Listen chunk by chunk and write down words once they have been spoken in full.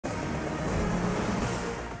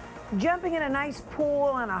Jumping in a nice pool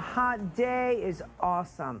on a hot day is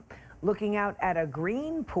awesome. Looking out at a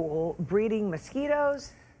green pool breeding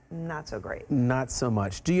mosquitoes, not so great. Not so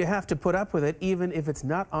much. Do you have to put up with it even if it's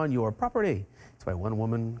not on your property? That's why one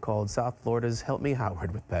woman called South Florida's Help Me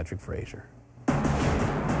Howard with Patrick Fraser.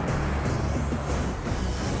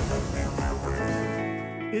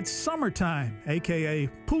 It's summertime, aka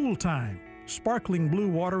pool time. Sparkling blue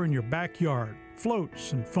water in your backyard,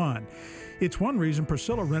 floats and fun. It's one reason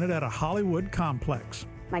Priscilla rented at a Hollywood complex.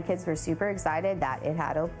 My kids were super excited that it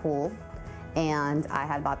had a pool, and I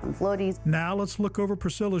had bought them floaties. Now let's look over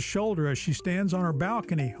Priscilla's shoulder as she stands on her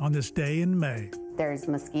balcony on this day in May. There's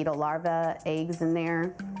mosquito larvae, eggs in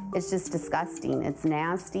there. It's just disgusting. It's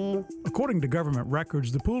nasty. According to government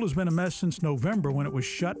records, the pool has been a mess since November when it was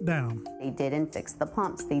shut down. They didn't fix the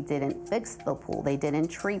pumps. They didn't fix the pool. They didn't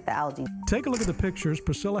treat the algae. Take a look at the pictures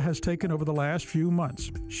Priscilla has taken over the last few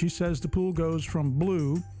months. She says the pool goes from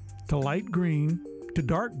blue to light green to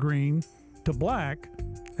dark green to black,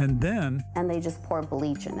 and they just pour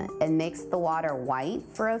bleach in it. It makes the water white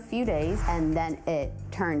for a few days, and then it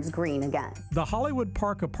turns green again. The Hollywood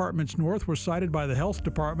Park apartments north were cited by the health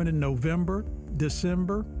department in November,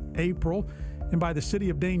 December, April, and by the city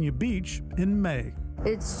of Dania Beach in May.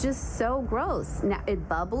 It's just so gross. Now it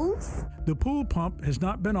bubbles. The pool pump has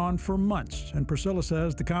not been on for months, and Priscilla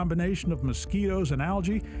says the combination of mosquitoes and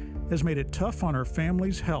algae has made it tough on her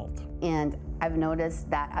family's health. And I've noticed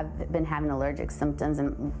that I've been having allergic symptoms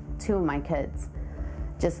in two of my kids.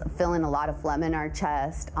 Just feeling a lot of phlegm in our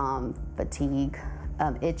chest, fatigue,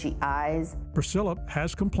 itchy eyes. Priscilla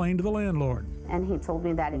has complained to the landlord. And he told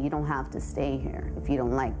me that you don't have to stay here if you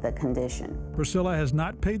don't like the condition. Priscilla has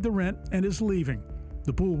not paid the rent and is leaving.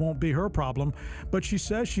 The pool won't be her problem, but she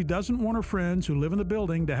says she doesn't want her friends who live in the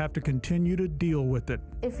building to have to continue to deal with it.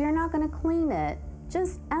 If you're not going to clean it,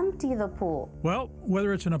 just empty the pool. Well,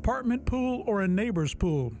 whether it's an apartment pool or a neighbor's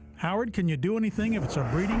pool, Howard, can you do anything if it's a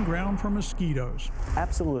breeding ground for mosquitoes?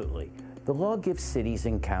 Absolutely. The law gives cities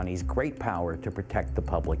and counties great power to protect the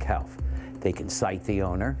public health. They can cite the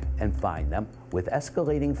owner and fine them with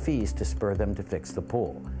escalating fees to spur them to fix the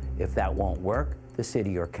pool. If that won't work, the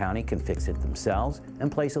city or county can fix it themselves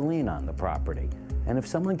and place a lien on the property. And if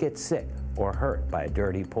someone gets sick or hurt by a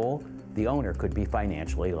dirty pool, the owner could be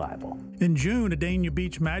financially liable. In June, a Dania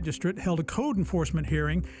Beach magistrate held a code enforcement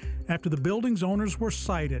hearing after the building's owners were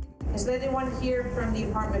cited. Is there anyone here from the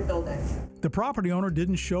apartment building? The property owner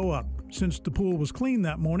didn't show up. Since the pool was cleaned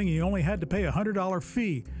that morning, he only had to pay a $100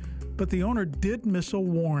 fee. But the owner did miss a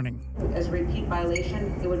warning. As a repeat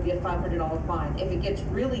violation, it would be a $500 fine. If it gets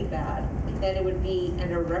really bad, then it would be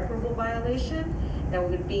an irreparable violation. That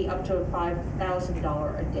would be up to a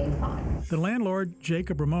 $5,000 a day fine. The landlord,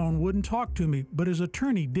 Jacob Ramon, wouldn't talk to me, but his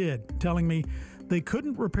attorney did, telling me they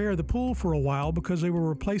couldn't repair the pool for a while because they were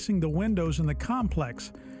replacing the windows in the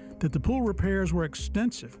complex, that the pool repairs were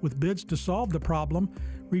extensive, with bids to solve the problem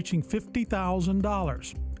reaching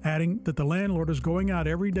 $50,000, adding that the landlord is going out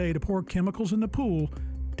every day to pour chemicals in the pool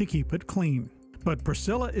to keep it clean. But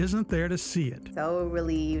Priscilla isn't there to see it. So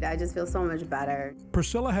relieved. I just feel so much better.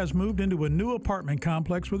 Priscilla has moved into a new apartment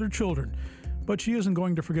complex with her children, but she isn't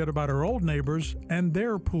going to forget about her old neighbors and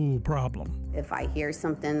their pool problem. If I hear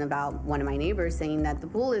something about one of my neighbors saying that the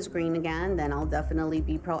pool is green again, then I'll definitely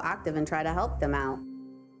be proactive and try to help them out.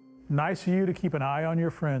 Nice of you to keep an eye on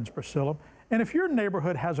your friends, Priscilla. And if your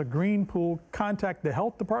neighborhood has a green pool, contact the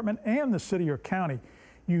health department and the city or county.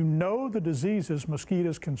 You know the diseases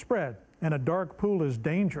mosquitoes can spread, and a dark pool is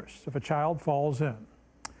dangerous if a child falls in.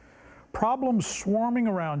 Problems swarming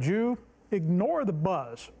around you? Ignore the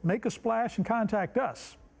buzz, make a splash, and contact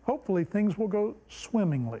us. Hopefully things will go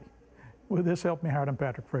swimmingly. With this, Help Me Howard, I'm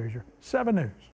Patrick Fraser, 7 News.